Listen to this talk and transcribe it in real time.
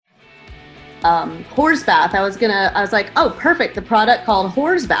Whores Bath. I was like, oh, perfect. The product called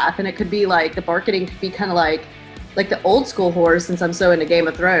Whores Bath. And it could be like, the marketing could be kind of like the old school whores, since I'm so into Game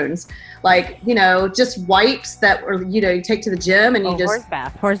of Thrones. Like, just wipes that were, you take to the gym and you just...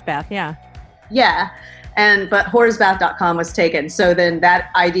 Horse bath, yeah. Yeah. But whoresbath.com was taken. So then that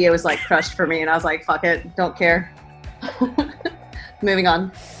idea was like crushed for me. And I was like, fuck it. Don't care. Moving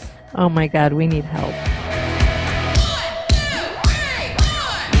on. Oh my God, we need help.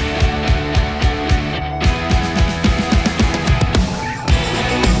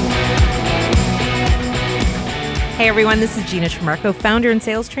 Hey everyone, this is Gina Tremarco, founder and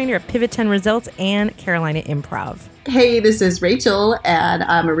sales trainer at Pivot 10 Results and Carolina Improv. Hey, this is Rachel, and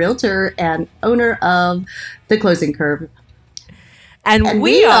I'm a realtor and owner of The Closing Curve. And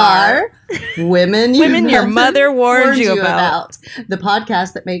we are Women Your Mother Warned You About. The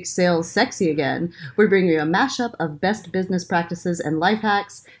podcast that makes sales sexy again. We bring you a mashup of best business practices and life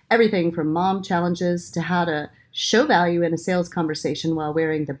hacks, everything from mom challenges to how to show value in a sales conversation while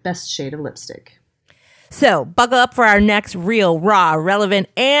wearing the best shade of lipstick. So, buckle up for our next real, raw, relevant,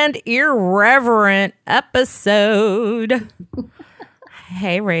 and irreverent episode.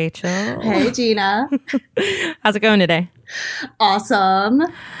 Hey, Rachel. Hey, Gina. How's it going today? Awesome.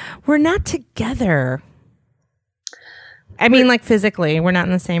 We're not together. I mean, like physically, we're not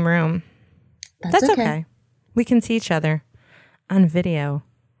in the same room. That's okay. We can see each other on video.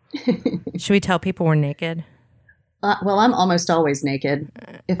 Should we tell people we're naked? Well, I'm almost always naked,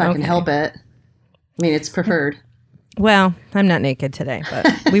 if I can help it. I mean, it's preferred. Well, I'm not naked today,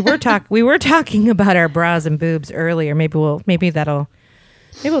 but we were talking about our bras and boobs earlier. Maybe we'll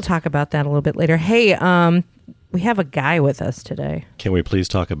talk about that a little bit later. Hey, we have a guy with us today. Can we please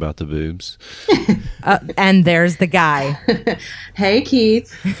talk about the boobs? And there's the guy. Hey,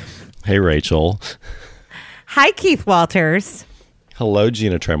 Keith. Hey, Rachel. Hi, Keith Walters. Hello,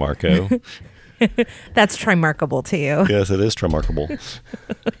 Gina Tremarco. That's Tremarkable to you. Yes, it is Tremarkable.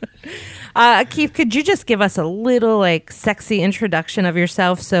 Keith, could you just give us a little sexy introduction of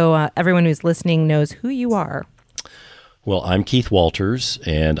yourself so everyone who's listening knows who you are? Well, I'm Keith Walters,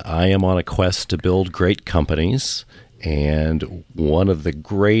 and I am on a quest to build great companies. And one of the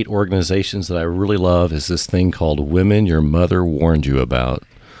great organizations that I really love is this thing called Women Your Mother Warned You About.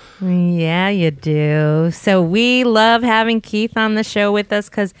 Yeah, you do. So we love having Keith on the show with us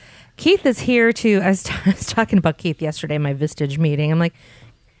because Keith is here to... I was talking about Keith yesterday in my Vistage meeting.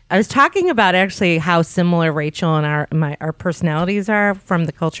 I was talking about actually how similar Rachel and our personalities are from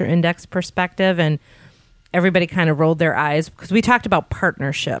the Culture Index perspective, and everybody kind of rolled their eyes because we talked about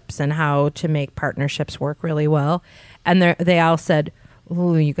partnerships and how to make partnerships work really well, and they all said,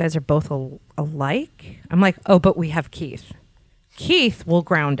 "Oh, you guys are both alike." I'm like, "Oh, but we have Keith. Keith will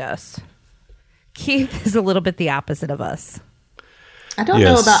ground us. Keith is a little bit the opposite of us." I don't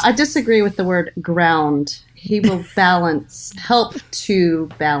know about... I disagree with the word ground. He will help to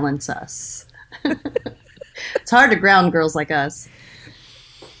balance us. It's hard to ground girls like us.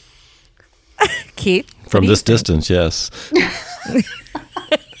 Keith? From this distance, yes.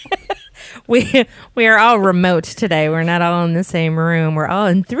 We are all remote today. We're not all in the same room. We're all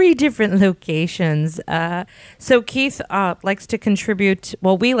in 3 different locations. So Keith likes to contribute.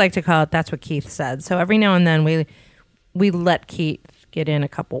 Well, we like to call it, that's what Keith said. So every now and then we let Keith get in a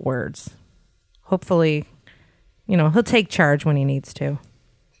couple words. Hopefully... he'll take charge when he needs to.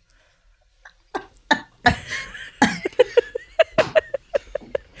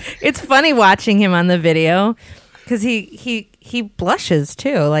 It's funny watching him on the video because he blushes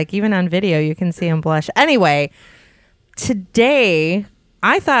too. Like even on video, you can see him blush. Anyway, today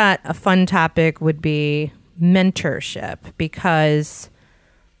I thought a fun topic would be mentorship because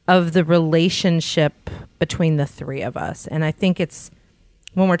of the relationship between the 3 of us. And I think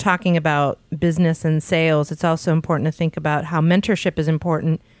when we're talking about business and sales, it's also important to think about how mentorship is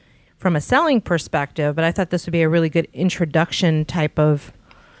important from a selling perspective. But I thought this would be a really good introduction type of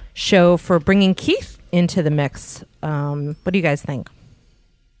show for bringing Keith into the mix. What do you guys think?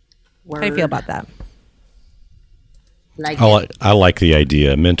 Word. How do you feel about that? I like the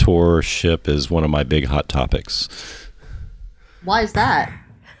idea. Mentorship is one of my big hot topics. Why is that?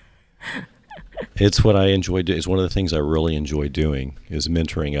 It's what I enjoy doing. It's one of the things I really enjoy doing is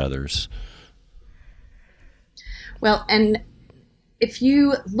mentoring others. Well, and if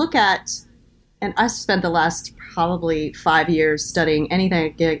you look at, and I spent the last probably 5 years studying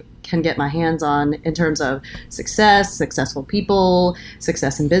anything I can get my hands on in terms of success, successful people,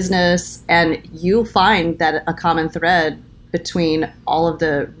 success in business, and you'll find that a common thread between all of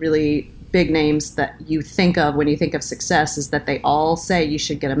the really big names that you think of when you think of success is that they all say you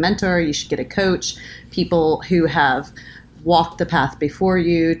should get a mentor, you should get a coach, people who have walk the path before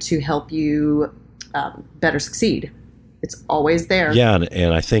you to help you better succeed. It's always there. Yeah,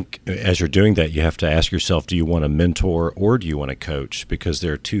 and I think as you're doing that, you have to ask yourself, do you want a mentor or do you want a coach? Because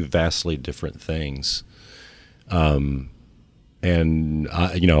they're two vastly different things. And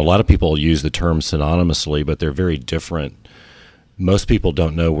a lot of people use the term synonymously, but they're very different. Most people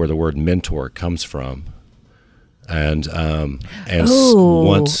don't know where the word mentor comes from. And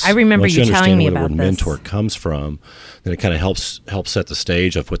once I remember once you telling me understand where about the word this. mentor comes from, then it kind of helps set the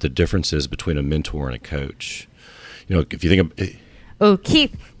stage of what the difference is between a mentor and a coach. If you think of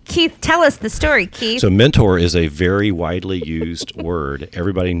Keith, tell us the story, Keith. So mentor is a very widely used word.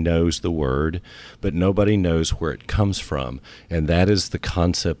 Everybody knows the word, but nobody knows where it comes from. And that is the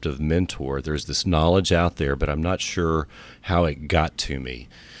concept of mentor. There's this knowledge out there, but I'm not sure how it got to me.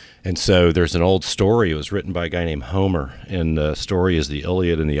 And so there's an old story. It was written by a guy named Homer, and the story is the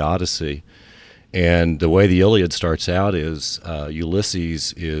Iliad and the Odyssey. And the way the Iliad starts out is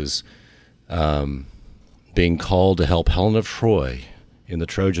Ulysses is being called to help Helen of Troy in the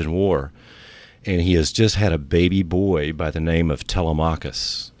Trojan War. And he has just had a baby boy by the name of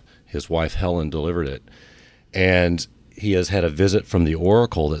Telemachus. His wife Helen delivered it. And he has had a visit from the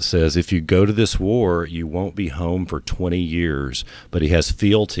oracle that says, if you go to this war, you won't be home for 20 years. But he has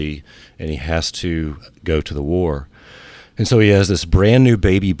fealty, and he has to go to the war. And so he has this brand new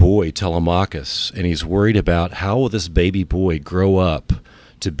baby boy, Telemachus, and he's worried about how will this baby boy grow up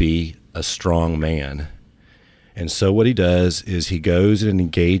to be a strong man. And so what he does is he goes and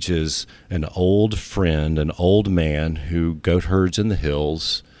engages an old friend, an old man who goat herds in the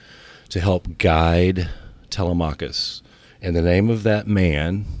hills, to help guide Telemachus. And the name of that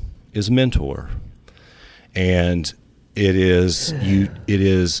man is mentor. And it is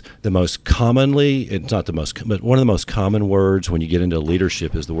the most commonly, it's not the most, but one of the most common words when you get into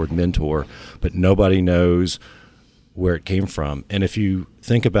leadership is the word mentor, but nobody knows where it came from. And if you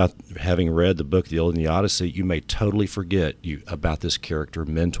think about having read the book, The Iliad and the Odyssey, you may totally forget about this character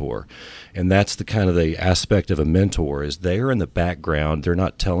mentor. And that's the kind of the aspect of a mentor, is they're in the background. They're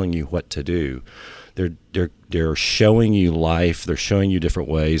not telling you what to do. They're showing you life. They're showing you different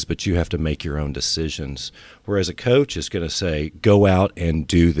ways, but you have to make your own decisions. Whereas a coach is going to say, go out and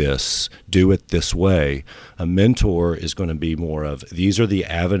do this. Do it this way. A mentor is going to be more of, these are the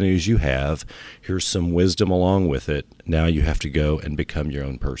avenues you have. Here's some wisdom along with it. Now you have to go and become your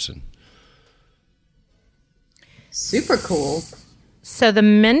own person. Super cool. So the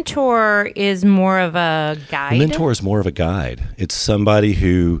mentor is more of a guide? The mentor is more of a guide. It's somebody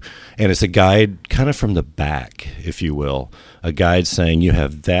who, and it's a guide kind of from the back, if you will. A guide saying you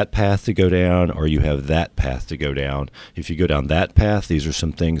have that path to go down, or you have that path to go down. If you go down that path, these are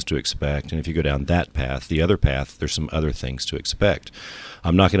some things to expect. And if you go down that path, the other path, there's some other things to expect.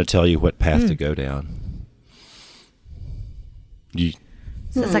 I'm not going to tell you what path to go down.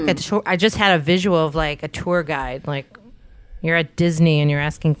 So it's like a tour. I just had a visual of like a tour guide, like you're at Disney and you're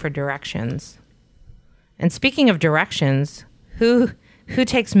asking for directions. And speaking of directions, who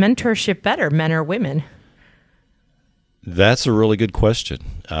takes mentorship better, men or women? That's a really good question.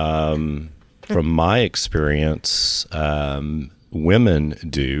 From my experience, women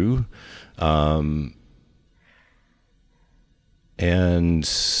do. And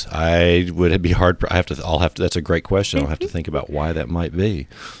I would be hard. That's a great question. I'll have to think about why that might be.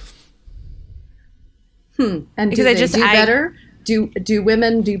 And Because do they do better? Do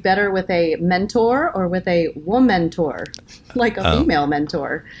women do better with a mentor or with a woman-tor, like a female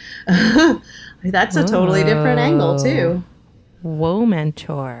mentor? That's a totally different angle too. Whoa,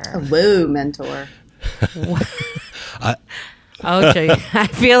 mentor. A whoa mentor. I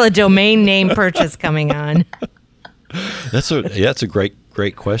feel a domain name purchase coming on. That's a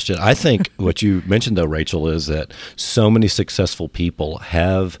great question. I think what you mentioned though, Rachel, is that so many successful people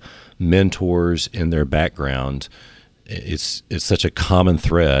have mentors in their background. It's such a common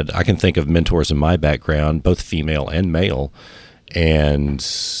thread. I can think of mentors in my background, both female and male, and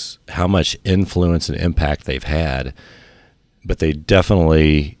how much influence and impact they've had, but they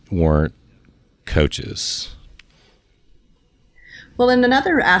definitely weren't coaches. Well, and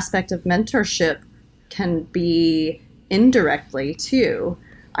another aspect of mentorship can be indirectly too.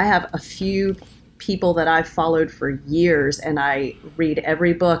 I have a few people that I've followed for years, and I read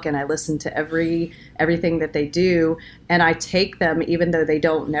every book and I listen to everything that they do, and I take them even though they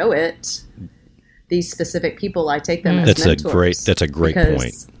don't know it. These specific people, I take them as mentors. That's a great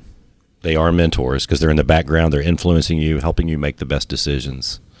point. They are mentors because they're in the background, they're influencing you, helping you make the best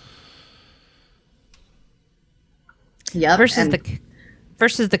decisions. Yep.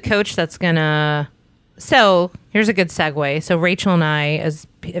 Versus the coach that's gonna. So here's a good segue. So Rachel and I,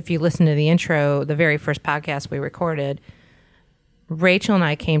 if you listen to the intro, the very first podcast we recorded, Rachel and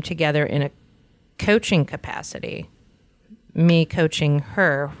I came together in a coaching capacity, me coaching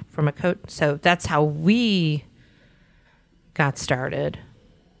her from a coach. So that's how we got started.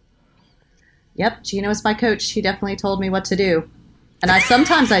 Yep, Gina was my coach. She definitely told me what to do, and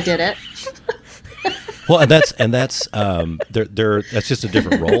sometimes I did it. Well, and that's that's just a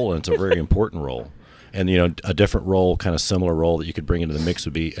different role, and it's a very important role. And a different role, kind of similar role that you could bring into the mix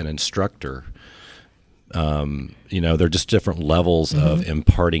would be an instructor. They're just different levels of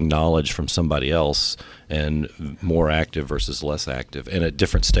imparting knowledge from somebody else, and more active versus less active, and at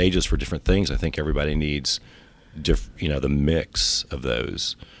different stages for different things. I think everybody needs, the mix of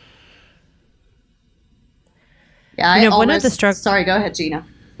those. Yeah, one of the struggles. Sorry, go ahead, Gina.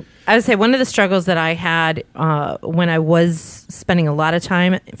 I would say one of the struggles that I had when I was spending a lot of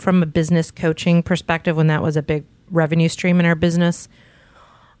time from a business coaching perspective, when that was a big revenue stream in our business,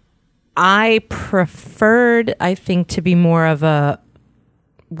 I preferred, I think, to be more of a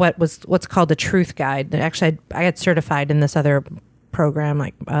what's called a truth guide. Actually, I got certified in this other program,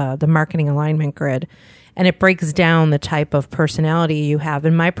 like the Marketing Alignment Grid, and it breaks down the type of personality you have.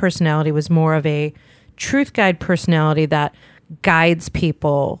 And my personality was more of a truth guide personality that guides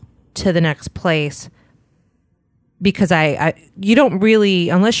people to the next place, because you don't really,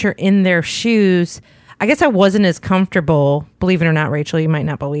 unless you're in their shoes. I guess I wasn't as comfortable, believe it or not, Rachel, you might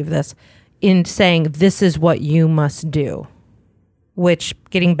not believe this, in saying this is what you must do, which,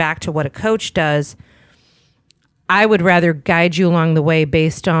 getting back to what a coach does, I would rather guide you along the way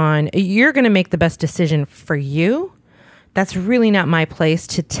based on you're going to make the best decision for you. That's really not my place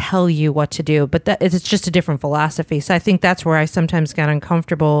to tell you what to do, but it's just a different philosophy. So I think that's where I sometimes got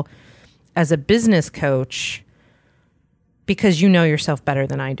uncomfortable as a business coach, because you know yourself better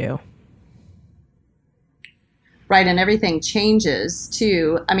than I do. Right, and everything changes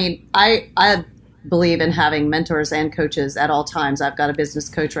too. I mean, I believe in having mentors and coaches at all times. I've got a business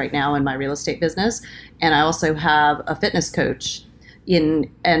coach right now in my real estate business, and I also have a fitness coach and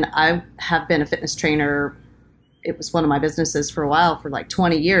I have been a fitness trainer. It was one of my businesses for a while, for like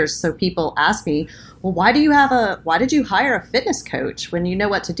 20 years. So people ask me, well, why did you hire a fitness coach when you know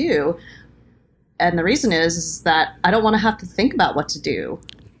what to do? And the reason is that I don't want to have to think about what to do.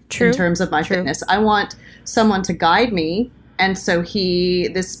 True. In terms of my fitness. I want someone to guide me. And so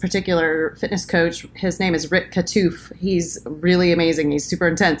this particular fitness coach, his name is Rick Katouf. He's really amazing. He's super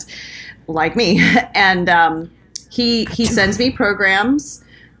intense, like me. And he sends me programs,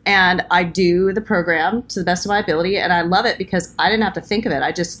 and I do the program to the best of my ability. And I love it because I didn't have to think of it.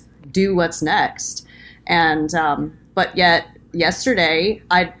 I just do what's next. And but yet yesterday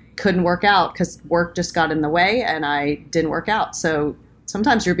I couldn't work out because work just got in the way, and I didn't work out. So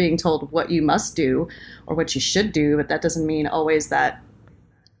sometimes you're being told what you must do or what you should do, but that doesn't mean always that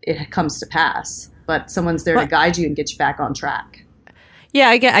it comes to pass. But someone's there to guide you and get you back on track. Yeah,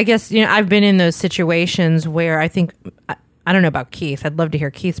 I guess I've been in those situations where I think, I don't know about Keith. I'd love to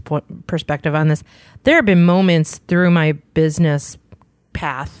hear Keith's perspective on this. There have been moments through my business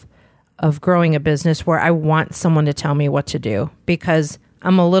path of growing a business where I want someone to tell me what to do, because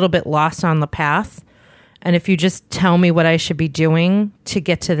I'm a little bit lost on the path. And if you just tell me what I should be doing to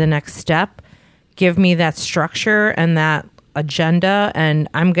get to the next step, give me that structure and that agenda, and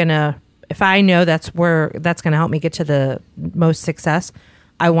if I know that's going to help me get to the most success,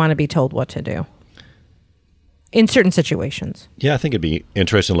 I want to be told what to do in certain situations. Yeah, I think it'd be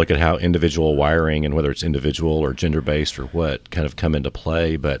interesting to look at how individual wiring, and whether it's individual or gender-based or what, kind of come into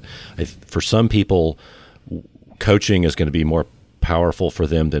play. But for some people, coaching is going to be more powerful for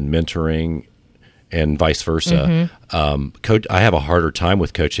them than mentoring, and vice versa. I have a harder time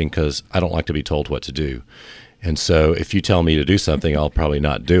with coaching because I don't like to be told what to do. And so if you tell me to do something, I'll probably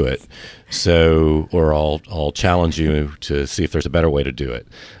not do it. Or I'll challenge you to see if there's a better way to do it.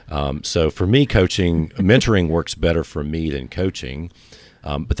 So for me, mentoring works better for me than coaching,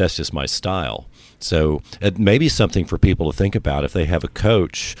 but that's just my style. So it may be something for people to think about if they have a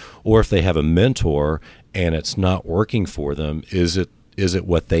coach or if they have a mentor and it's not working for them. Is it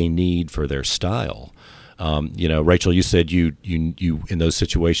what they need for their style? Rachel, you said you in those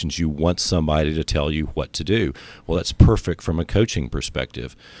situations you want somebody to tell you what to do. Well, that's perfect from a coaching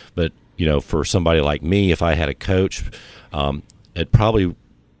perspective. But for somebody like me, if I had a coach, the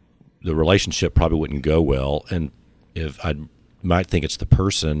relationship probably wouldn't go well. And if I might think it's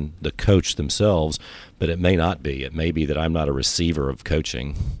the coach themselves, but it may not be. It may be that I'm not a receiver of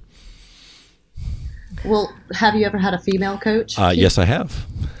coaching. Well, have you ever had a female coach? Yes, I have.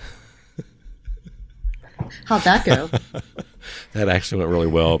 How'd that go? That actually went really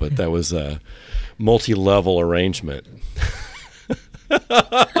well, but that was a multi-level arrangement.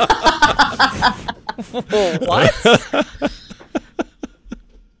 What?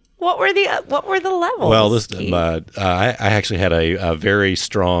 What were the levels? Well, Keith? I actually had a very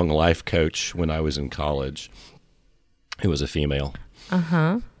strong life coach when I was in college, who was a female.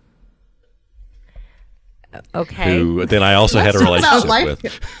 Okay. Who then I also had a relationship life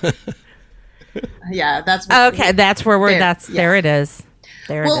with. Yeah, that's Okay, that's where we're. There, There it is.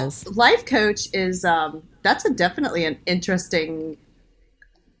 There it is. Life coach is that's definitely an interesting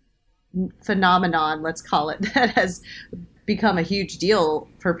phenomenon, let's call it, that has become a huge deal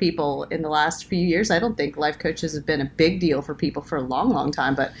for people in the last few years. I don't think life coaches have been a big deal for people for a long, long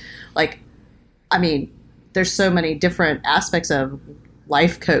time, but there's so many different aspects of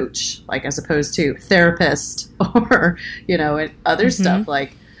life coach, like as opposed to therapist or, and other stuff.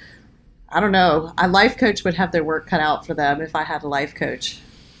 Like, I don't know. A life coach would have their work cut out for them if I had a life coach.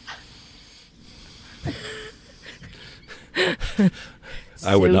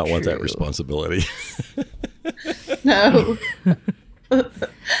 I would not true. want that responsibility. No.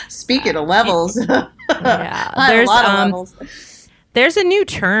 Speaking of levels, Yeah, I have a lot of levels. There's a new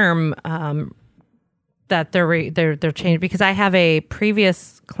term that they're changing, because I have a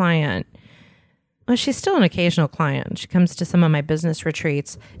previous client. Well, she's still an occasional client. She comes to some of my business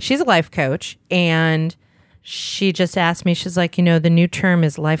retreats. She's a life coach, and she just asked me, she's like, the new term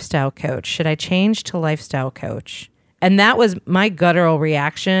is lifestyle coach. Should I change to lifestyle coach? And that was my guttural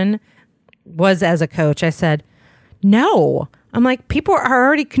reaction, was as a coach. I said, no. I'm like, people are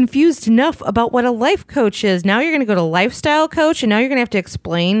already confused enough about what a life coach is. Now you're going to go to lifestyle coach, and now you're going to have to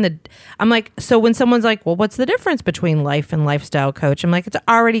explain I'm like, so when someone's like, well, what's the difference between life and lifestyle coach? I'm like, it's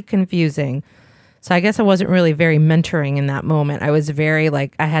already confusing. So I guess I wasn't really very mentoring in that moment. I was very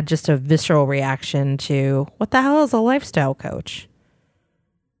I had just a visceral reaction to, what the hell is a lifestyle coach?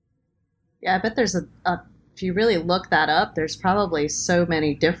 Yeah, I bet there's if you really look that up, there's probably so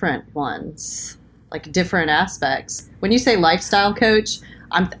many different ones, like different aspects. When you say lifestyle coach,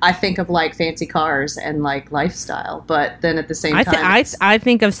 I think of like fancy cars and like lifestyle, but then at the same time, I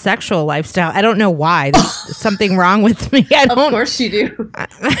think of sexual lifestyle. I don't know why. There's something wrong with me. Of course you do.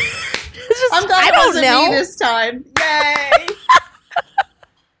 I'm glad it wasn't me this time. Yay!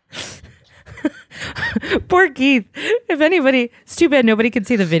 Poor Keith. If anybody, it's too bad nobody can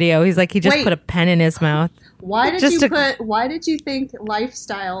see the video. He's like, he just put a pen in his mouth. Why did you think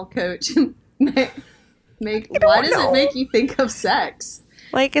lifestyle coach why does it make you think of sex?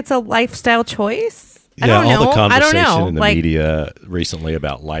 Like it's a lifestyle choice? Yeah, all the conversation in the like, media recently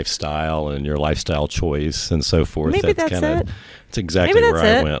about lifestyle and your lifestyle choice and so forth. Maybe that's it. It's exactly where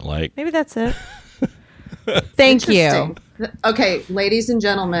I went. Like, maybe that's it. Thank you. Okay, ladies and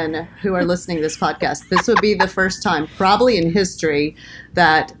gentlemen who are listening to this podcast, this would be the first time, probably in history,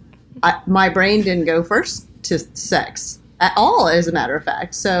 that my brain didn't go first to sex at all, as a matter of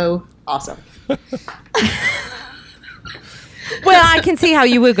fact. So, awesome. Well, I can see how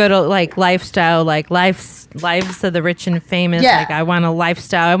you would go to like lifestyle, like lives of the rich and famous. Yeah. Like I want a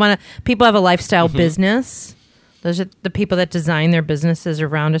lifestyle. People have a lifestyle business. Those are the people that design their businesses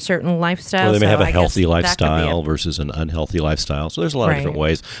around a certain lifestyle. Or they may have a healthy lifestyle versus an unhealthy lifestyle. So there's a lot of different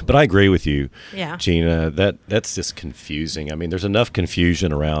ways. But I agree with you, Gina, that's just confusing. I mean, there's enough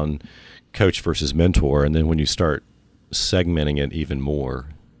confusion around coach versus mentor. And then when you start segmenting it even more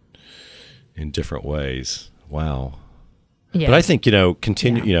in different ways, wow. Yeah. But I think,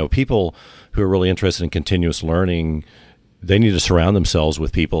 people who are really interested in continuous learning, they need to surround themselves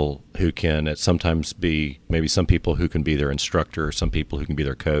with people who can sometimes be, maybe some people who can be their instructor, some people who can be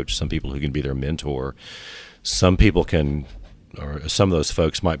their coach, some people who can be their mentor. Some people can, or some of those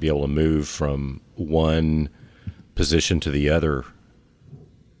folks might be able to move from one position to the other.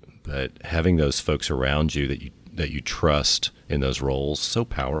 But having those folks around you that you trust in those roles, so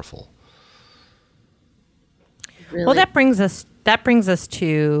powerful. Really? Well, that brings us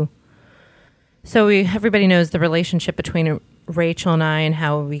to, so everybody knows the relationship between Rachel and I and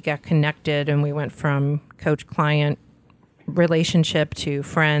how we got connected, and we went from coach-client relationship to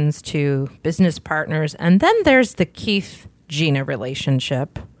friends to business partners. And then there's the Keith-Gina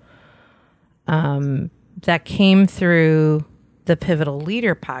relationship that came through the Pivotal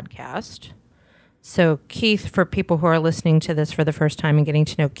Leader podcast. So Keith, for people who are listening to this for the first time and getting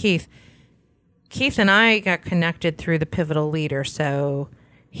to know Keith and I got connected through the Pivotal Leader. So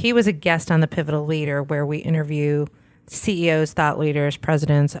he was a guest on the Pivotal Leader, where we interview CEOs, thought leaders,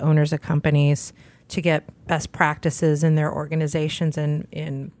 presidents, owners of companies to get best practices in their organizations and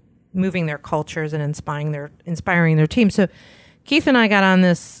in moving their cultures and inspiring their team. So Keith and I got on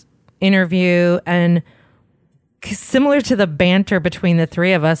this interview, and similar to the banter between the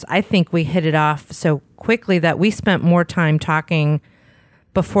three of us, I think we hit it off so quickly that we spent more time talking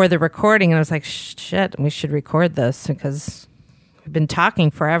before the recording, and I was like, shit, we should record this because we've been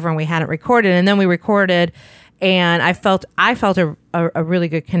talking forever and we hadn't recorded, and then we recorded, and I felt a really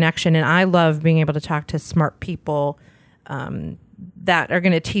good connection, and I love being able to talk to smart people that are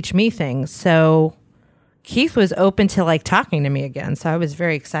going to teach me things. So Keith was open to like talking to me again, so I was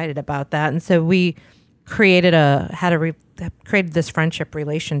very excited about that, and so we created this friendship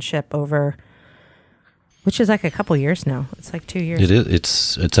relationship over, which is like a couple years now. It's like 2 years. It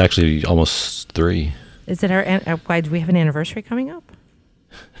is. It's actually almost 3. Is it why do we have an anniversary coming up?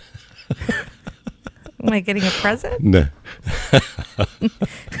 Am I getting a present? No.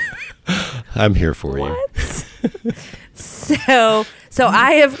 I'm here for you. What? So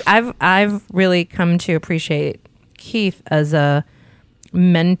I've really come to appreciate Keith as a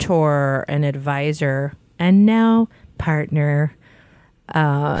mentor and advisor, and now partner.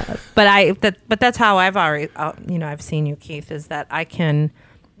 But that's how I've already, I've seen you, Keith, is that I can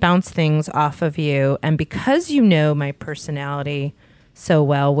bounce things off of you. And because you know my personality so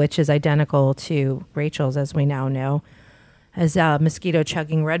well, which is identical to Rachel's, as we now know, as a mosquito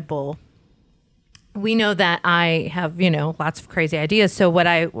chugging Red Bull, we know that I have, lots of crazy ideas. So what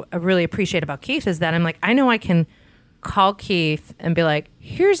I really appreciate about Keith is that I'm like, I know I can call Keith and be like,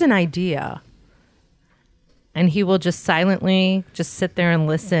 here's an idea. And he will just silently just sit there and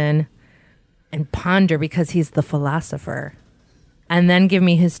listen and ponder because he's the philosopher, and then give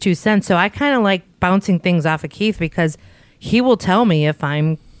me his 2 cents. So I kind of like bouncing things off of Keith because he will tell me if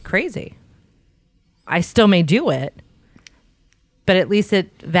I'm crazy. I still may do it, but at least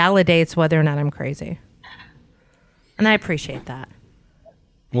it validates whether or not I'm crazy. And I appreciate that.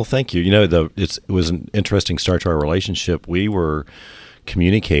 Well, thank you. It was an interesting start to our relationship. We were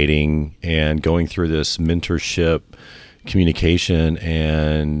communicating and going through this mentorship communication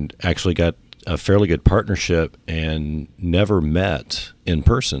and actually got a fairly good partnership and never met in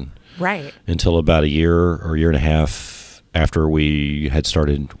person. Right. Until about a year or year and a half after we had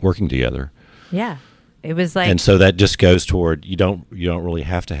started working together. Yeah. It was like, and so that just goes toward you don't really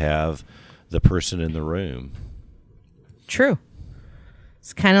have to have the person in the room. True.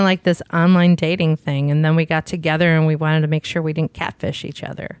 It's kind of like this online dating thing, and then we got together and we wanted to make sure we didn't catfish each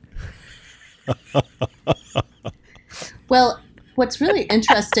other. Well, what's really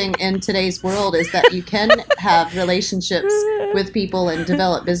interesting in today's world is that you can have relationships with people and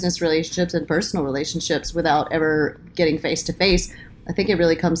develop business relationships and personal relationships without ever getting face to face. I think it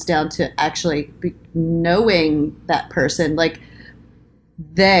really comes down to actually knowing that person. Like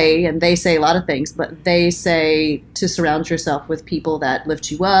they say a lot of things, but they say to surround yourself with people that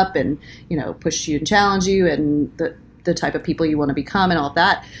lift you up and, push you and challenge you and the type of people you want to become and all of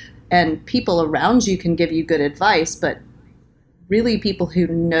that. And people around you can give you good advice, but really people who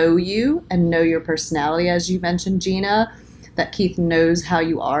know you and know your personality, as you mentioned, Gina, that Keith knows how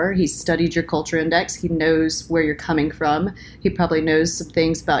you are. He's studied your culture index. He knows where you're coming from. He probably knows some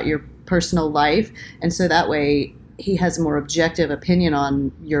things about your personal life. And so that way he has a more objective opinion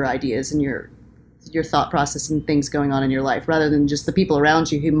on your ideas and your thought process and things going on in your life, rather than just the people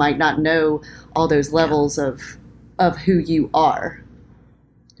around you who might not know all those levels of who you are.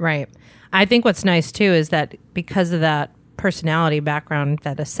 Right. I think what's nice too is that because of that personality background,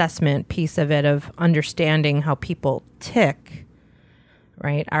 that assessment piece of it, of understanding how people tick,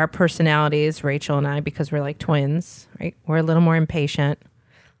 right? Our personalities, Rachel and I, because we're like twins, right? We're a little more impatient,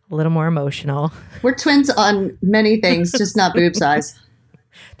 a little more emotional. We're twins on many things, just not boob size.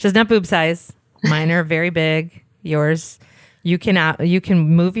 Just not boob size. Mine are very big. Yours, you can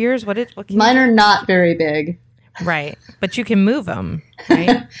move yours. Mine are not very big. Right. But you can move them,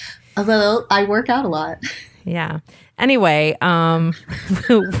 right? Although I work out a lot. Yeah. Anyway,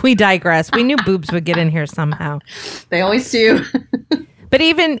 we digress. We knew boobs would get in here somehow. They always do. But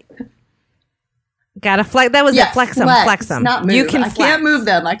even gotta flex. That was a flex them. Not move. You can. I can't move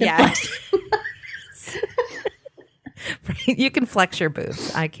them. I can flex. Right? You can flex your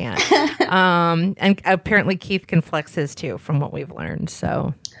boobs. I can't. And apparently Keith can flex his too, from what we've learned.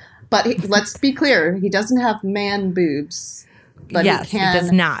 So, but let's be clear: he doesn't have man boobs, but yes, he can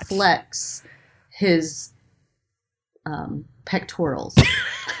does not flex his pectorals.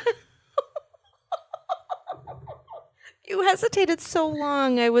 You hesitated so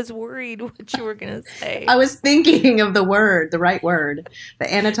long. I was worried what you were going to say. I was thinking of the right word,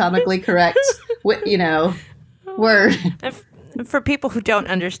 the anatomically correct, word. And for people who don't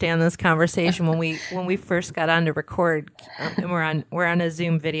understand this conversation, when we first got on to record, and we're on a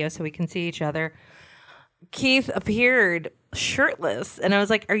Zoom video so we can see each other, Keith appeared shirtless, and I was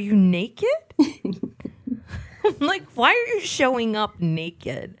like, "Are you naked?" I'm like, "Why are you showing up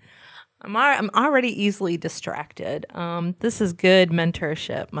naked?" I'm already easily distracted. This is good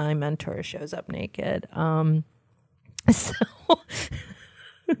mentorship. My mentor shows up naked. So,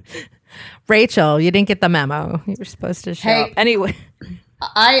 Rachel, you didn't get the memo. You were supposed to show up. Anyway.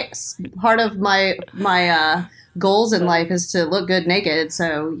 Part of my goals in life is to look good naked.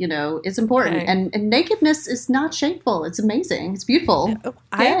 So, it's important. Okay. And nakedness is not shameful. It's amazing. It's beautiful.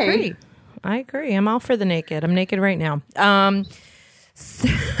 I agree. I'm all for the naked. I'm naked right now.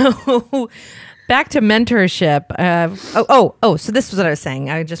 So back to mentorship. So this was what I was saying.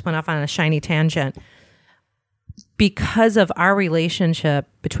 I just went off on a shiny tangent. Because of our relationship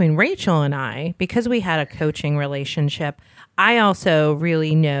between Rachel and I, because we had a coaching relationship, I also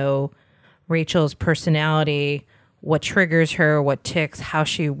really know Rachel's personality, what triggers her, what ticks, how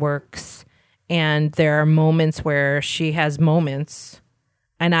she works. And there are moments where she has moments,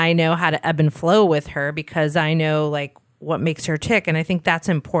 and I know how to ebb and flow with her because I know like what makes her tick. And I think that's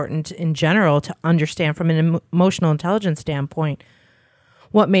important in general to understand from an emotional intelligence standpoint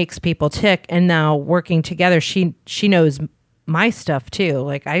what makes people tick. And now working together, she knows my stuff too.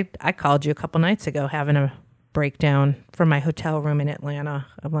 Like I called you a couple nights ago having a breakdown from my hotel room in Atlanta.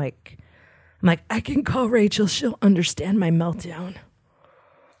 I'm like, I can call Rachel. She'll understand my meltdown.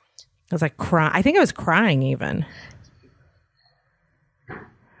 I was like crying. I think I was crying even.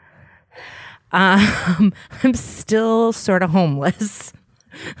 I'm still sort of homeless.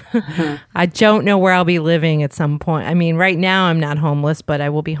 I don't know where I'll be living at some point. I mean, right now I'm not homeless, but I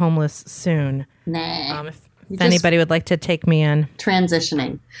will be homeless soon. Nah. If anybody would like to take me in.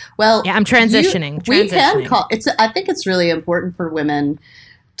 Transitioning. Well, yeah, I'm transitioning. We can call I think it's really important for women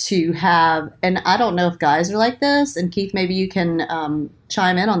to have, and I don't know if guys are like this, and Keith, maybe you can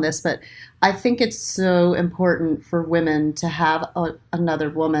chime in on this, but I think it's so important for women to have another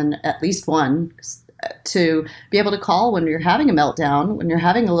woman, at least one, to be able to call when you're having a meltdown, when you're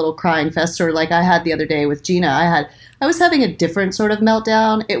having a little crying fest, or like I had the other day with Gina. I was having a different sort of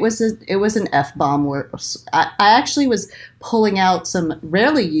meltdown. It was an F-bomb where I actually was pulling out some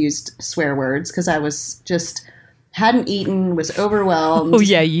rarely used swear words because I was just hadn't eaten, was overwhelmed. Oh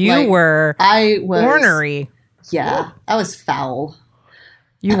yeah, I was ornery. Yeah, I was foul.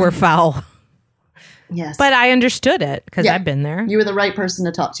 You were foul. Yes. But I understood it because I've been there. You were the right person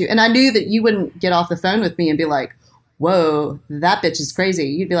to talk to. And I knew that you wouldn't get off the phone with me and be like, whoa, that bitch is crazy.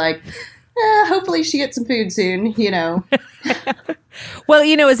 You'd be like, hopefully she gets some food soon, Well,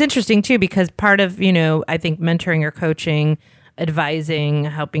 it's interesting too, because part of, I think mentoring or coaching, advising,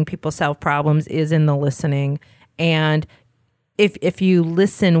 helping people solve problems is in the listening. And if you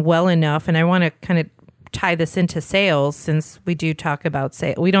listen well enough, and I want to kind of tie this into sales, since we do talk about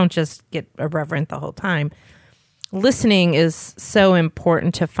sales, we don't just get irreverent the whole time. Listening is so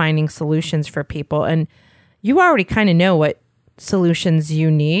important to finding solutions for people, and you already kind of know what solutions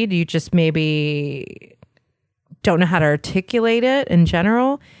you need. You just maybe don't know how to articulate it in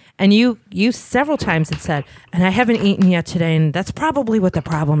general. And you several times had said, and I haven't eaten yet today, and that's probably what the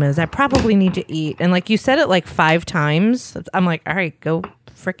problem is. I probably need to eat. And like you said it like 5 times. I'm like, all right, go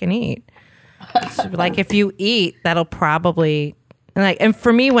freaking eat. So, like if you eat, that'll probably and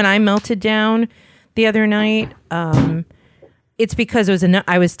for me when I melted down the other night, it's because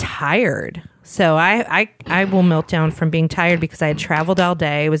I was tired. So I will melt down from being tired because I had traveled all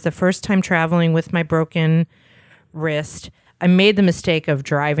day. It was the first time traveling with my broken wrist. I made the mistake of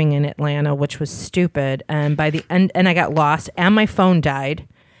driving in Atlanta, which was stupid. And by the end, and I got lost, and my phone died.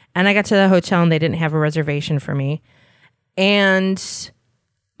 And I got to the hotel, and they didn't have a reservation for me. And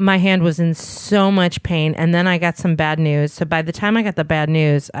my hand was in so much pain. And then I got some bad news. So by the time I got the bad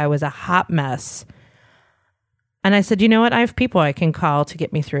news, I was a hot mess. And I said, you know what? I have people I can call to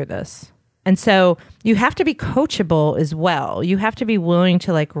get me through this. And so you have to be coachable as well. You have to be willing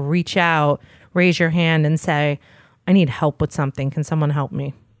to like reach out, raise your hand and say, I need help with something. Can someone help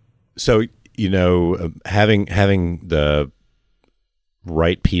me? So, having the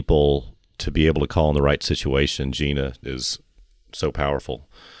right people to be able to call in the right situation, Gina, is so powerful.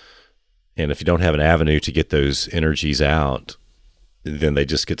 And if you don't have an avenue to get those energies out, then they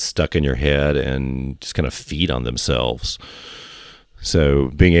just get stuck in your head and just kind of feed on themselves. So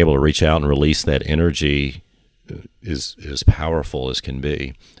being able to reach out and release that energy is as powerful as can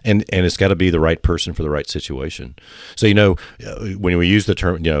be. And it's got to be the right person for the right situation. So, when we use the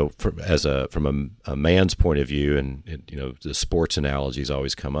term, from a man's point of view, and the sports analogies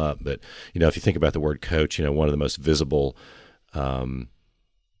always come up. But, if you think about the word coach, one of the most visible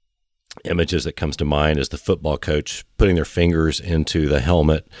images that comes to mind is the football coach putting their fingers into the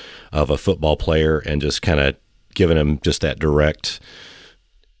helmet of a football player and just kind of giving him just that direct,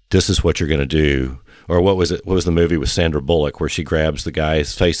 this is what you're going to do. Or what was it? What was the movie with Sandra Bullock where she grabs the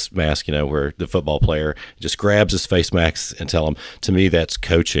guy's face mask, where the football player just grabs his face mask and tell him, to me, that's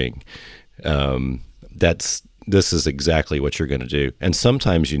coaching. That's this is exactly what you're going to do. And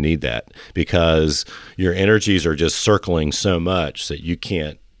sometimes you need that because your energies are just circling so much that you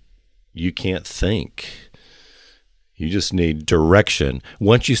can't think. You just need direction.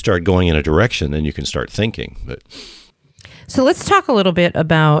 Once you start going in a direction, then you can start thinking. So let's talk a little bit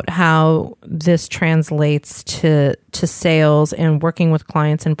about how this translates to sales and working with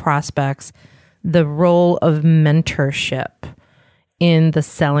clients and prospects, the role of mentorship in the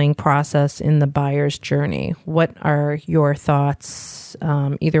selling process, in the buyer's journey. What are your thoughts,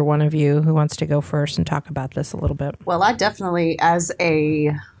 either one of you who wants to go first and talk about this a little bit? Well, I definitely, as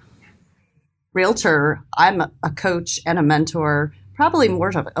a realtor, I'm a coach and a mentor, probably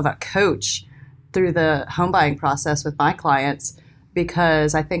more of a coach through the home buying process with my clients,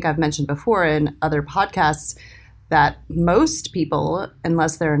 because I think I've mentioned before in other podcasts that most people,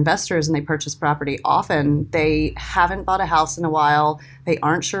 unless they're investors and they purchase property, often they haven't bought a house in a while, they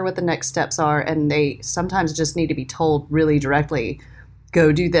aren't sure what the next steps are, and they sometimes just need to be told really directly,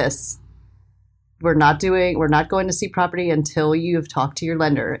 go do this. We're not going to see property until you've talked to your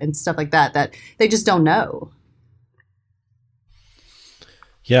lender and stuff like that, that they just don't know.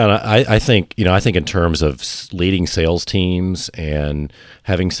 Yeah, I think in terms of leading sales teams and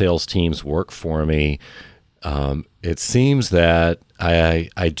having sales teams work for me, it seems that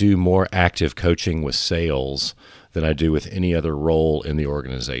I do more active coaching with sales than I do with any other role in the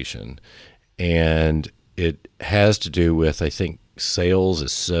organization. And it has to do with, I think, sales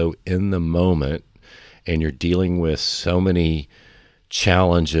is so in the moment, and you're dealing with so many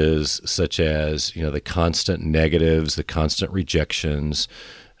challenges, such as, the constant negatives, the constant rejections,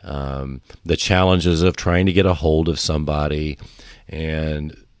 the challenges of trying to get a hold of somebody.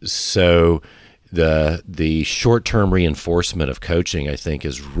 And so the short-term reinforcement of coaching, I think,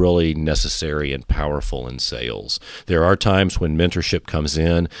 is really necessary and powerful in sales. There are times when mentorship comes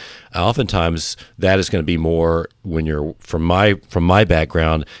in. Oftentimes, that is going to be more when you're, from my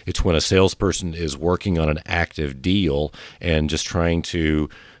background, it's when a salesperson is working on an active deal and just trying to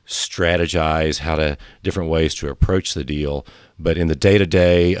strategize different ways to approach the deal. But in the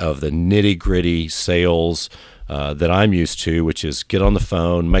day-to-day of the nitty-gritty sales that I'm used to, which is get on the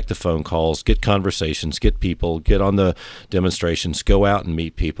phone, make the phone calls, get conversations, get people, get on the demonstrations, go out and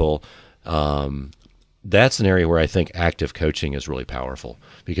meet people. That's an area where I think active coaching is really powerful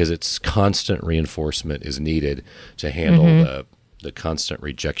because it's constant reinforcement is needed to handle the constant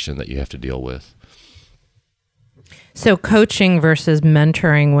rejection that you have to deal with. So coaching versus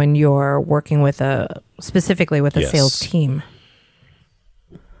mentoring when you're working specifically with a sales team.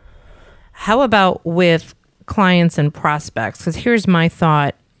 How about with clients and prospects? Because here's my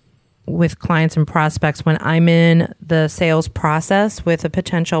thought with clients and prospects when I'm in the sales process with a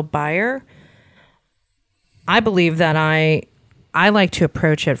potential buyer. I believe that I like to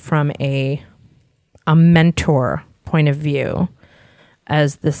approach it from a mentor point of view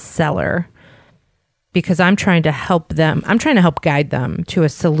as the seller, because I'm trying to help them. I'm trying to help guide them to a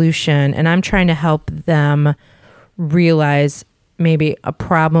solution, and I'm trying to help them realize maybe a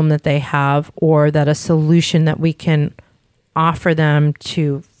problem that they have, or that a solution that we can offer them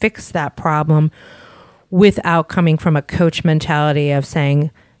to fix that problem without coming from a coach mentality of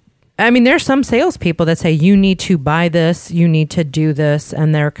saying, there's some salespeople that say you need to buy this, you need to do this,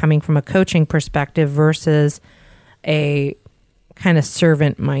 and they're coming from a coaching perspective versus a kind of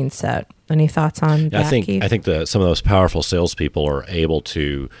servant mindset. Any thoughts on that, Keith? I think some of those powerful salespeople are able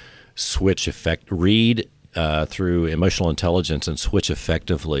to read through emotional intelligence and switch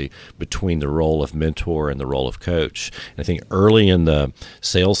effectively between the role of mentor and the role of coach. And I think early in the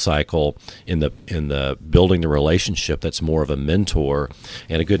sales cycle, in the building the relationship, that's more of a mentor.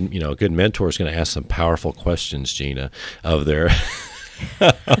 And a good mentor is going to ask some powerful questions, Gina, of their.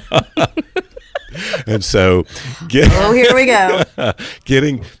 And so, here we go.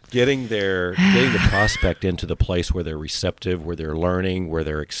 getting the prospect into the place where they're receptive, where they're learning, where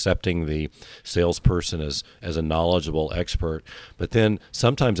they're accepting the salesperson as a knowledgeable expert. But then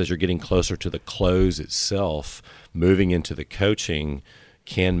sometimes as you're getting closer to the close itself, moving into the coaching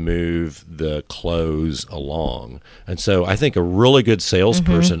can move the close along. And so I think a really good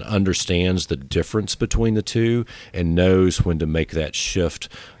salesperson understands the difference between the two and knows when to make that shift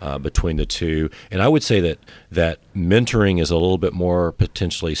between the two. And I would say that mentoring is a little bit more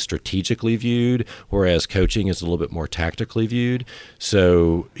potentially strategically viewed, whereas coaching is a little bit more tactically viewed.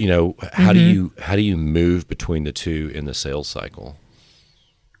 So, how do you move between the two in the sales cycle?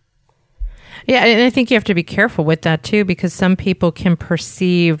 Yeah, and I think you have to be careful with that too, because some people can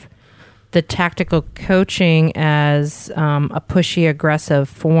perceive the tactical coaching as a pushy, aggressive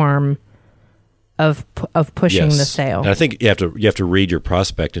form of pushing Yes. the sale. And I think you have to read your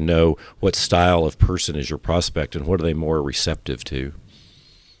prospect and know what style of person is your prospect and what are they more receptive to.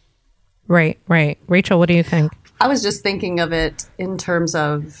 Right. Rachel, what do you think? I was just thinking of it in terms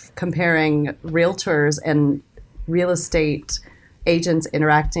of comparing realtors and real estate agents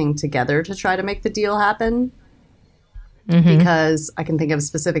interacting together to try to make the deal happen. Because I can think of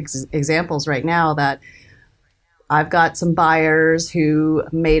specific examples right now that I've got some buyers who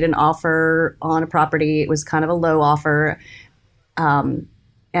made an offer on a property. It was kind of a low offer. And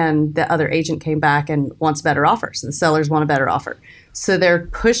the other agent came back and wants a better offer. So the sellers want a better offer. So they're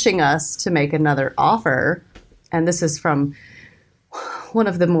pushing us to make another offer. And this is from one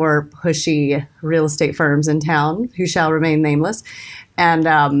of the more pushy real estate firms in town, who shall remain nameless. And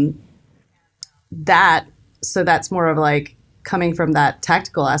so that's more of like coming from that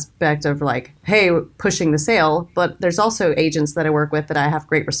tactical aspect of like, hey, we're pushing the sale. But there's also agents that I work with that I have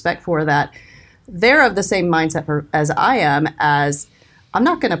great respect for, that they're of the same mindset as I am, as I'm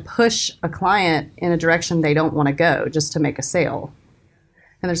not going to push a client in a direction they don't want to go just to make a sale.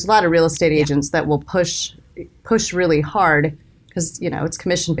 And there's a lot of real estate agents that will push really hard because, it's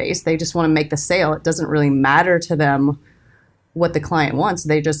commission based. They just want to make the sale. It doesn't really matter to them what the client wants.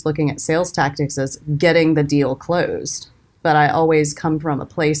 They're just looking at sales tactics as getting the deal closed. But I always come from a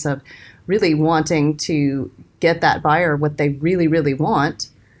place of really wanting to get that buyer what they really, really want,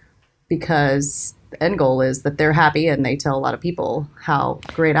 because the end goal is that they're happy and they tell a lot of people how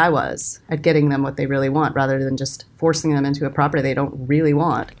great I was at getting them what they really want, rather than just forcing them into a property they don't really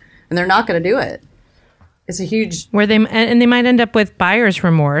want. And they're not going to do it. It's a huge... they might end up with buyer's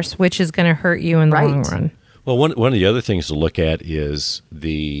remorse, which is going to hurt you in the long run. Well, one of the other things to look at is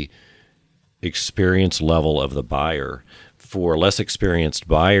the experience level of the buyer. For a less experienced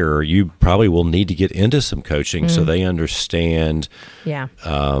buyer, you probably will need to get into some coaching so they understand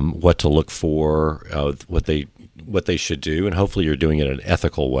what to look for, what they should do, and hopefully you're doing it in an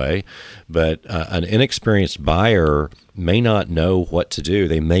ethical way. But an inexperienced buyer may not know what to do.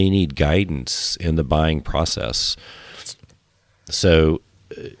 They may need guidance in the buying process. So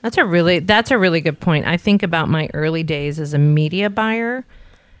that's a really good point. I think about my early days as a media buyer,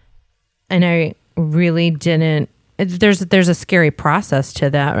 and I really didn't. There's a scary process to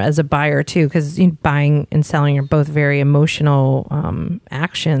that as a buyer too, because buying and selling are both very emotional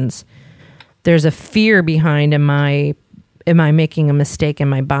actions. There's a fear behind am I making a mistake in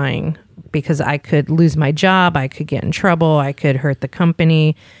my buying, because I could lose my job, I could get in trouble, I could hurt the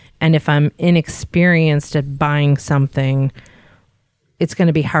company, and if I'm inexperienced at buying something, it's going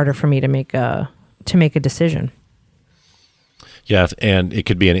to be harder for me to make a decision. Yeah, and it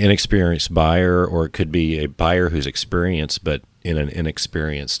could be an inexperienced buyer, or it could be a buyer who's experienced but in an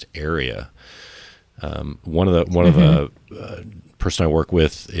inexperienced area. One of the person I work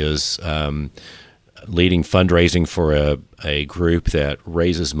with is leading fundraising for a group that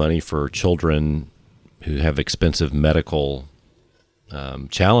raises money for children who have expensive medical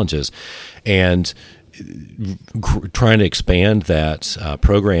challenges, and trying to expand that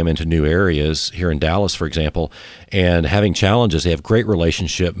program into new areas here in Dallas, for example, and having challenges. They have great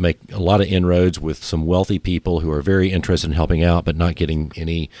relationship, make a lot of inroads with some wealthy people who are very interested in helping out, but not getting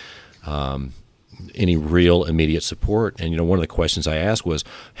any real immediate support. And one of the questions I asked was,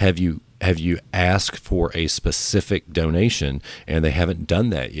 have you asked for a specific donation? And they haven't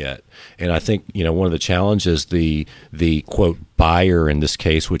done that yet. And I think one of the challenges, the quote buyer in this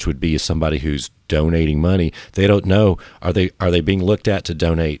case, which would be somebody who's donating money, they don't know, are they being looked at to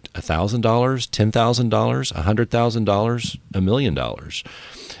donate $1,000, $10,000, $100,000, $1 million?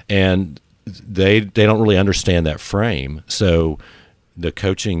 And they don't really understand that frame. So the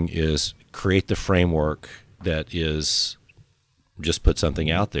coaching is create the framework that is just put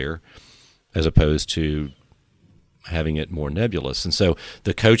something out there, as opposed to having it more nebulous. And so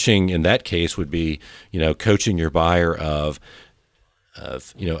the coaching in that case would be, coaching your buyer of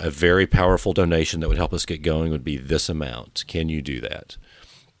a very powerful donation that would help us get going would be this amount. Can you do that?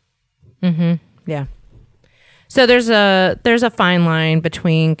 Mm-hmm. Yeah. So there's a fine line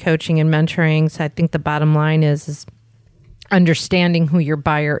between coaching and mentoring. So I think the bottom line is understanding who your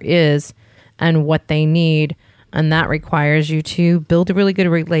buyer is and what they need. And that requires you to build a really good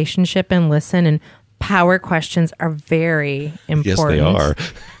relationship and listen. And power questions are very important. Yes, they are.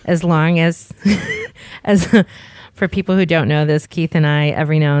 As long as for people who don't know this, Keith and I,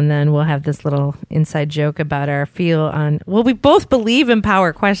 every now and then, we'll have this little inside joke about our feel on, well, we both believe in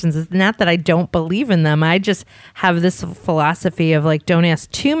power questions. It's not that I don't believe in them. I just have this philosophy of don't ask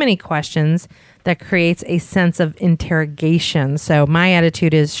too many questions that creates a sense of interrogation. So my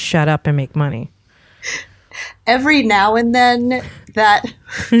attitude is shut up and make money. Every now and then, that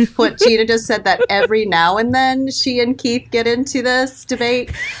what Gina just said, that every now and then she and Keith get into this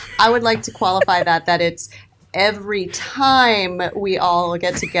debate, I would like to qualify that it's every time we all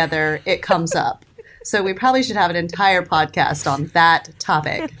get together, it comes up. So we probably should have an entire podcast on that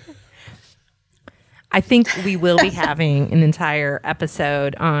topic. I think we will be having an entire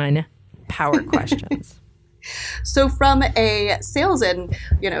episode on power questions. So from a sales and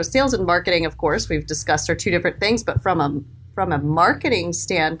marketing, of course, we've discussed are two different things, but from a marketing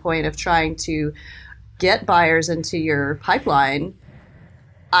standpoint of trying to get buyers into your pipeline,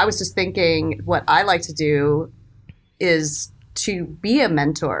 I was just thinking what I like to do is to be a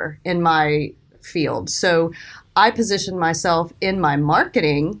mentor in my field. So I position myself in my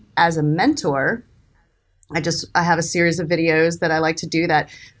marketing as a mentor. I have a series of videos that I like to do that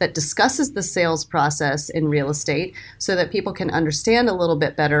discusses the sales process in real estate so that people can understand a little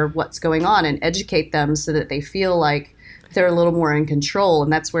bit better what's going on and educate them so that they feel like they're a little more in control.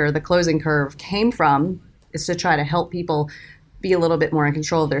 And that's where the closing curve came from, is to try to help people be a little bit more in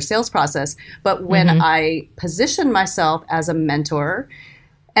control of their sales process. But when I position myself as a mentor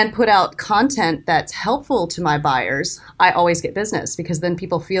and put out content that's helpful to my buyers, I always get business, because then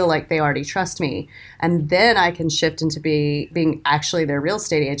people feel like they already trust me. And then I can shift into being actually their real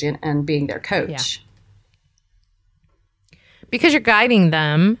estate agent and being their coach. Yeah. Because you're guiding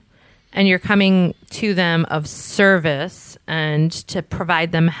them and you're coming to them of service and to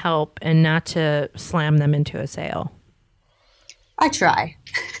provide them help and not to slam them into a sale. I try.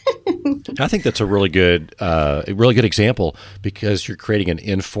 I think that's a really good example, because you're creating an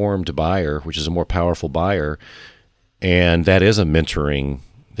informed buyer, which is a more powerful buyer, and that is a mentoring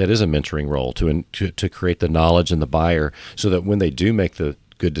role to create the knowledge in the buyer, so that when they do make the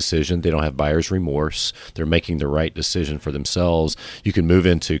good decision, they don't have buyer's remorse. They're making the right decision for themselves. You can move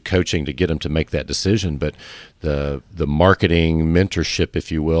into coaching to get them to make that decision, but the marketing mentorship,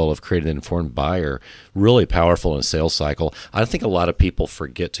 if you will, of creating an informed buyer, really powerful in a sales cycle. I think a lot of people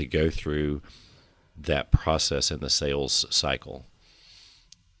forget to go through that process in the sales cycle.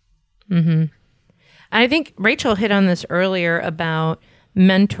 Mm-hmm. I think Rachel hit on this earlier about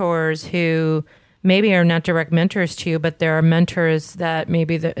mentors who maybe are not direct mentors to you, but there are mentors that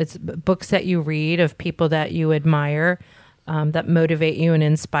maybe it's books that you read of people that you admire, that motivate you and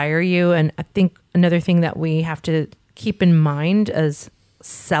inspire you. And I think another thing that we have to keep in mind as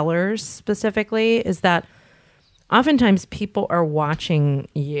sellers specifically is that oftentimes people are watching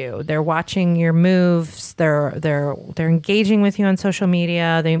you. They're watching your moves. They're engaging with you on social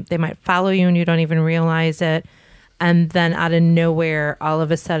media. They might follow you and you don't even realize it. And then out of nowhere, all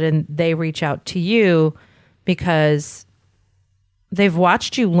of a sudden, they reach out to you because they've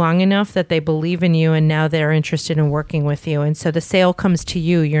watched you long enough that they believe in you, and now they're interested in working with you. And so the sale comes to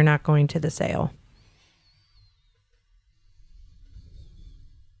you. You're not going to the sale.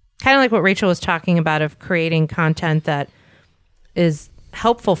 Kind of like what Rachel was talking about, of creating content that is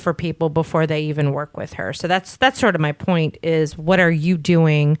helpful for people before they even work with her. So that's sort of my point, is what are you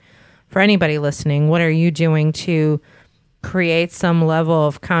doing? For anybody listening, what are you doing to create some level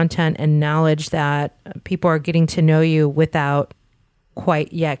of content and knowledge that people are getting to know you without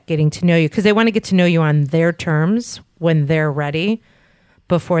quite yet getting to know you? Because they want to get to know you on their terms when they're ready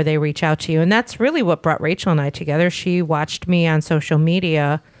before they reach out to you. And that's really what brought Rachel and I together. She watched me on social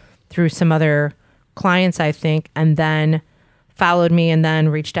media through some other clients, I think, and then followed me and then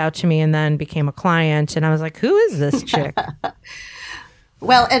reached out to me and then became a client. And I was like, who is this chick?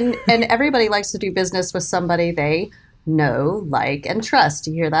 Well, and everybody likes to do business with somebody they know, like, and trust.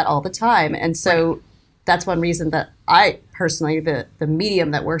 You hear that all the time. And so that's one reason that I personally, the medium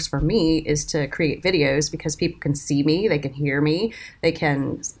that works for me is to create videos, because people can see me, they can hear me, they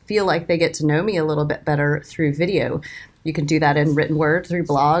can feel like they get to know me a little bit better through video. You can do that in written word, through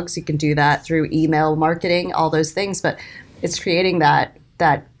blogs. You can do that through email marketing, all those things. But it's creating that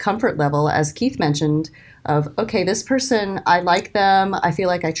comfort level, as Keith mentioned, of, okay, this person, I like them, I feel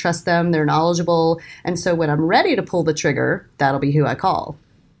like I trust them, they're knowledgeable, and so when I'm ready to pull the trigger, that'll be who I call.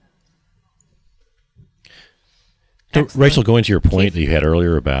 So, Rachel, going to your point that you had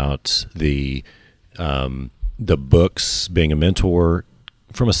earlier about the books, being a mentor,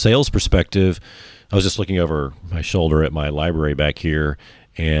 from a sales perspective, I was just looking over my shoulder at my library back here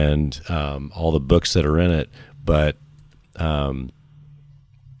and all the books that are in it, but do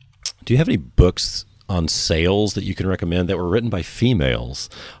you have any books on sales that you can recommend that were written by females?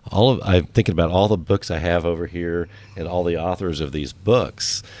 I'm thinking about all the books I have over here and all the authors of these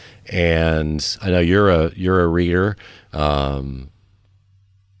books. And I know you're a reader. I'm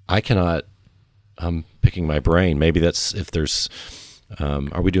picking my brain. Maybe that's if there's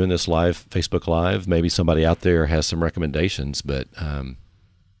Are we doing this live, Facebook Live? Maybe somebody out there has some recommendations, but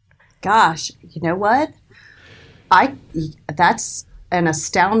gosh, you know what? That's a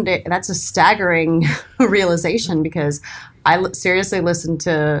staggering realization, because seriously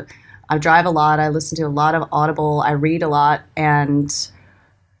I drive a lot. I listen to a lot of Audible. I read a lot, and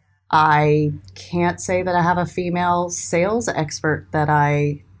I can't say that I have a female sales expert that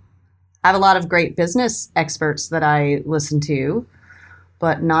I have a lot of great business experts that I listen to,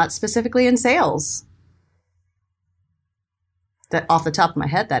 but not specifically in sales. That off the top of my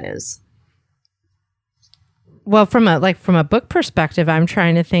head, that is. Well, from a book perspective, I'm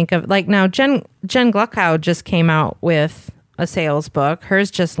trying to think of now Jen Gluckow just came out with a sales book.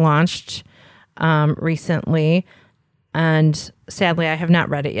 Hers just launched recently, and sadly I have not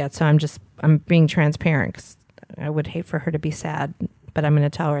read it yet, so I'm being transparent, because I would hate for her to be sad, but I'm going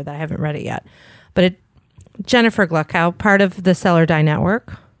to tell her that I haven't read it yet. But Jennifer Gluckow, part of the Seller Die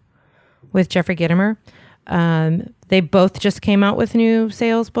Network with Jeffrey Gitomer, they both just came out with new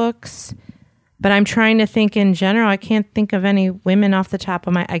sales books. But I'm trying to think in general. I can't think of any women off the top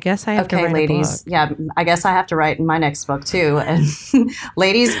of my. I guess I have to write Okay, ladies. a book. Yeah, I guess I have to write in my next book too. And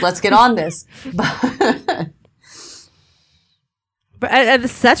ladies, let's get on this. But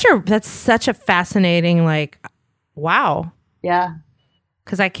that's such a fascinating, wow. Yeah.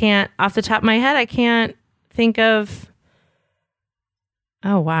 Because I can't, off the top of my head, I can't think of.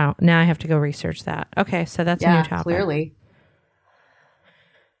 Oh wow! Now I have to go research that. Okay, so that's a new topic. Clearly.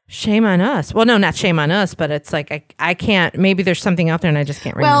 Shame on us. Well, no, not shame on us, but it's like I can't. Maybe there's something out there and I just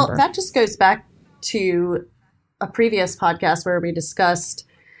can't remember. Well, that just goes back to a previous podcast where we discussed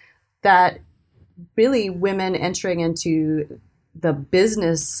that really women entering into the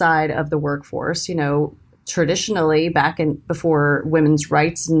business side of the workforce, traditionally before women's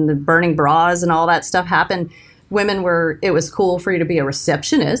rights and the burning bras and all that stuff happened, it was cool for you to be a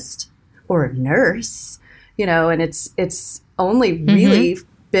receptionist or a nurse, and it's only really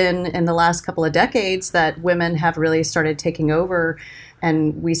been in the last couple of decades that women have really started taking over.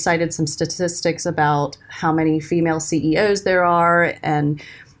 And we cited some statistics about how many female CEOs there are. And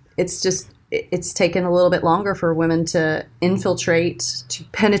it's taken a little bit longer for women to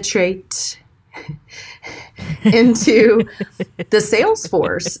penetrate into the sales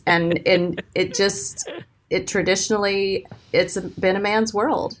force. And traditionally, it's been a man's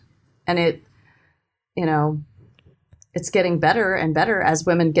world. And it's getting better and better as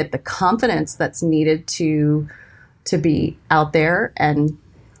women get the confidence that's needed to be out there. And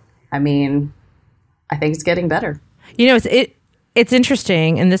I mean, I think it's getting better. It's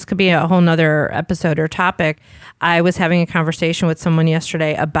interesting, and this could be a whole nother episode or topic. I was having a conversation with someone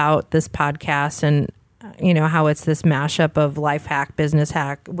yesterday about this podcast and, how it's this mashup of life hack, business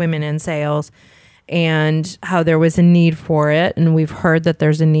hack, women in sales, and how there was a need for it. And we've heard that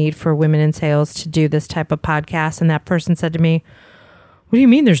there's a need for women in sales to do this type of podcast. And that person said to me, "What do you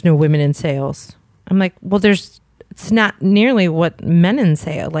mean there's no women in sales?" I'm like, well, it's not nearly what men in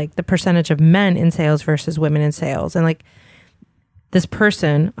sales, like the percentage of men in sales versus women in sales. And this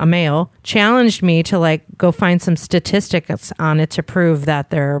person, a male, challenged me to go find some statistics on it to prove that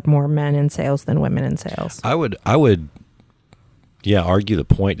there are more men in sales than women in sales. I would argue the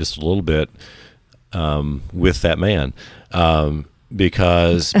point just a little bit with that man, but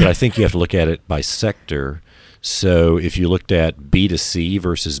I think you have to look at it by sector. So if you looked at B2C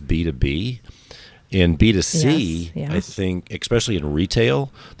versus B2B, in B2C, yes. I think, especially in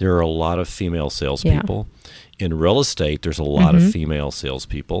retail, there are a lot of female salespeople. Yeah. In real estate, there's a lot of female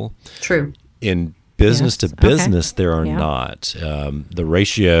salespeople. True. In business to business, there are not. The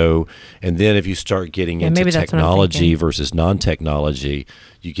ratio, and then if you start getting into technology versus non-technology,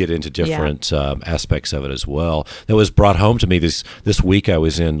 you get into different aspects of it as well. That was brought home to me this week. I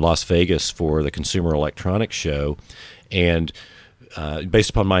was in Las Vegas for the Consumer Electronics Show, and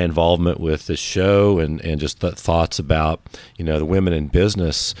based upon my involvement with the show and just the thoughts about, the women in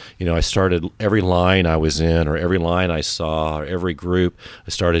business, I started every line I was in or every line I saw or every group, I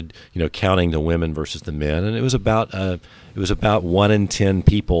started, counting the women versus the men. And it was about 1 in 10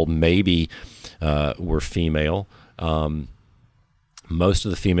 people maybe were female. Most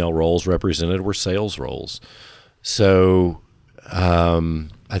of the female roles represented were sales roles. So I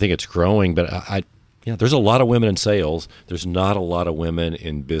think it's growing, but there's a lot of women in sales. There's not a lot of women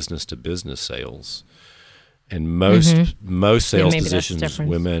in business-to-business sales. And most sales positions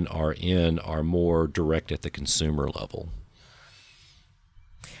women are in are more direct at the consumer level.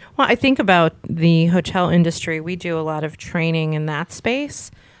 Well, I think about the hotel industry. We do a lot of training in that space.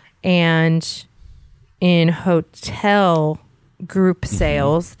 And in hotel group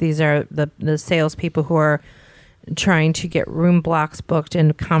sales, these are the salespeople who are trying to get room blocks booked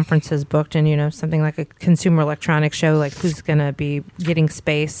and conferences booked, and something like a consumer electronics show, like who's going to be getting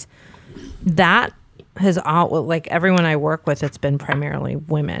space. That has all, like everyone I work with, it's been primarily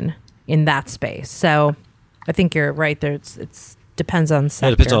women in that space. So I think you're right there. It's depends on the sector.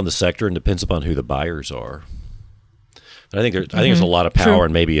 It depends on the sector and depends upon who the buyers are. But I think there's a lot of power,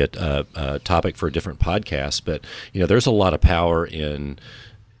 and maybe a topic for a different podcast. But there's a lot of power in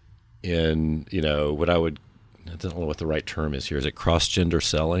what I don't know what the right term is here. Is it cross-gender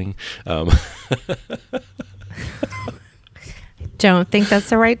selling? Don't think that's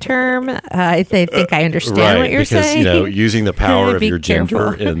the right term. I think I understand what you're saying. Because using the power of your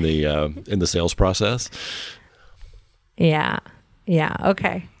careful. gender in the sales process. Yeah.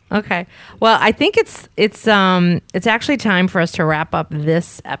 Okay. Well, I think it's actually time for us to wrap up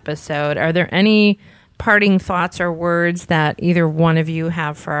this episode. Are there any parting thoughts or words that either one of you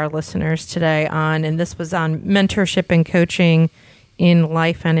have for our listeners today and this was on mentorship and coaching in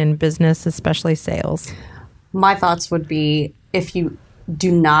life and in business, especially sales? My thoughts would be, if you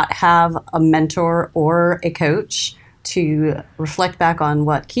do not have a mentor or a coach, to reflect back on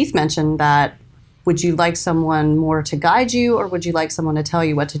what Keith mentioned, that would you like someone more to guide you, or would you like someone to tell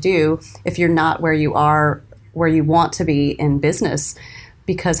you what to do if you're not where you want to be in business?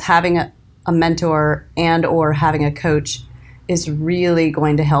 Because having a mentor and or having a coach is really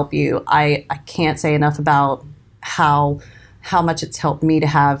going to help you. I can't say enough about how much it's helped me to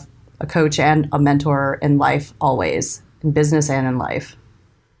have a coach and a mentor in life, always, in business and in life.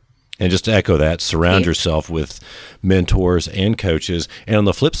 And just to echo that, surround yourself with mentors and coaches. And on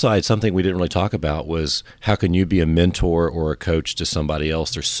the flip side, something we didn't really talk about was, how can you be a mentor or a coach to somebody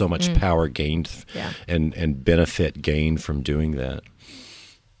else? There's so much power gained and benefit gained from doing that.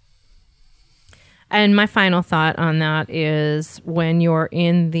 And my final thought on that is, when you're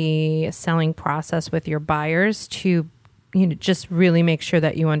in the selling process with your buyers, to just really make sure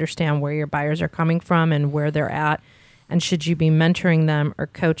that you understand where your buyers are coming from and where they're at. And should you be mentoring them or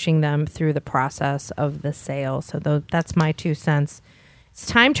coaching them through the process of the sale? So that's my 2 cents. It's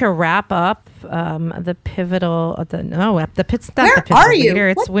time to wrap up the pivotal. The pivotal are you? leader.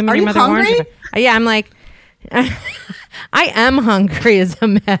 It's what? Women Are Your you Mother hungry? Warns You. Yeah, I'm like, I am hungry, as a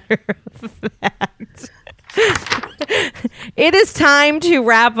matter of fact. It is time to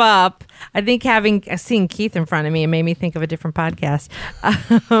wrap up. I think seeing Keith in front of me, it made me think of a different podcast.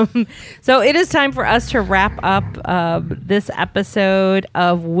 So it is time for us to wrap up this episode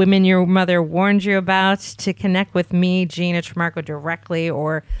of Women Your Mother Warned You About. To connect with me, Gina Trimarco, directly,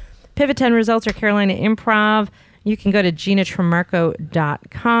 or Pivot 10 Results or Carolina Improv, you can go to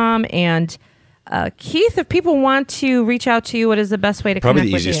ginatrimarco.com. And Keith, if people want to reach out to you, what is the best way to connect with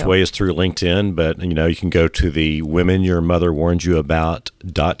you? Probably the easiest way is through LinkedIn, but you can go to the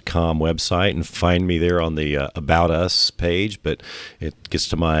womenyourmotherwarnedYouAbout.com website and find me there on the About Us page, but it gets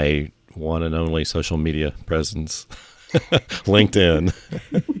to my one and only social media presence, LinkedIn.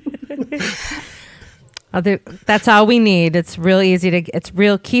 That's all we need. It's real easy to.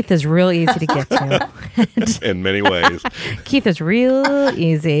 Keith is real easy to get to. In many ways. Keith is real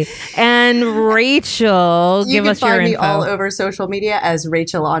easy. And Rachel, give us your info. You can find me all over social media as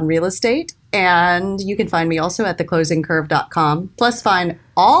Rachel on Real Estate. And you can find me also at theclosingcurve.com. Plus find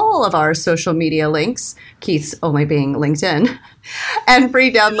all of our social media links, Keith's only being LinkedIn, and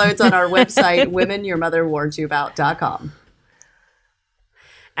free downloads on our website, womenyourmotherwarnedYouAbout.com.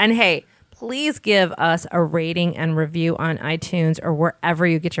 And hey, please give us a rating and review on iTunes or wherever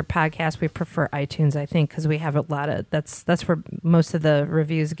you get your podcast. We prefer iTunes, I think, because we have a lot of that's where most of the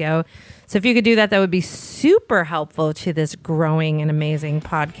reviews go. So if you could do that, that would be super helpful to this growing and amazing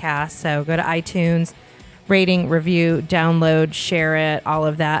podcast. So go to iTunes, rating, review, download, share it, all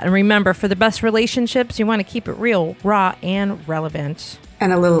of that. And remember, for the best relationships, you want to keep it real, raw, and relevant.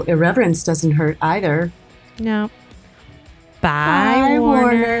 And a little irreverence doesn't hurt either. No. Bye,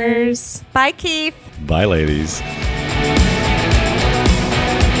 Warners. Bye, Keith. Bye, ladies.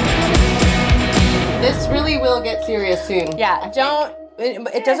 This really will get serious soon. Yeah,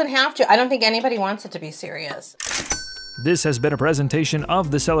 it doesn't have to. I don't think anybody wants it to be serious. This has been a presentation of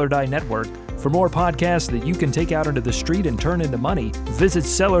the Sell or Die Network. For more podcasts that you can take out into the street and turn into money, visit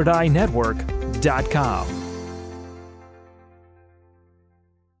SellerDieNetwork.com.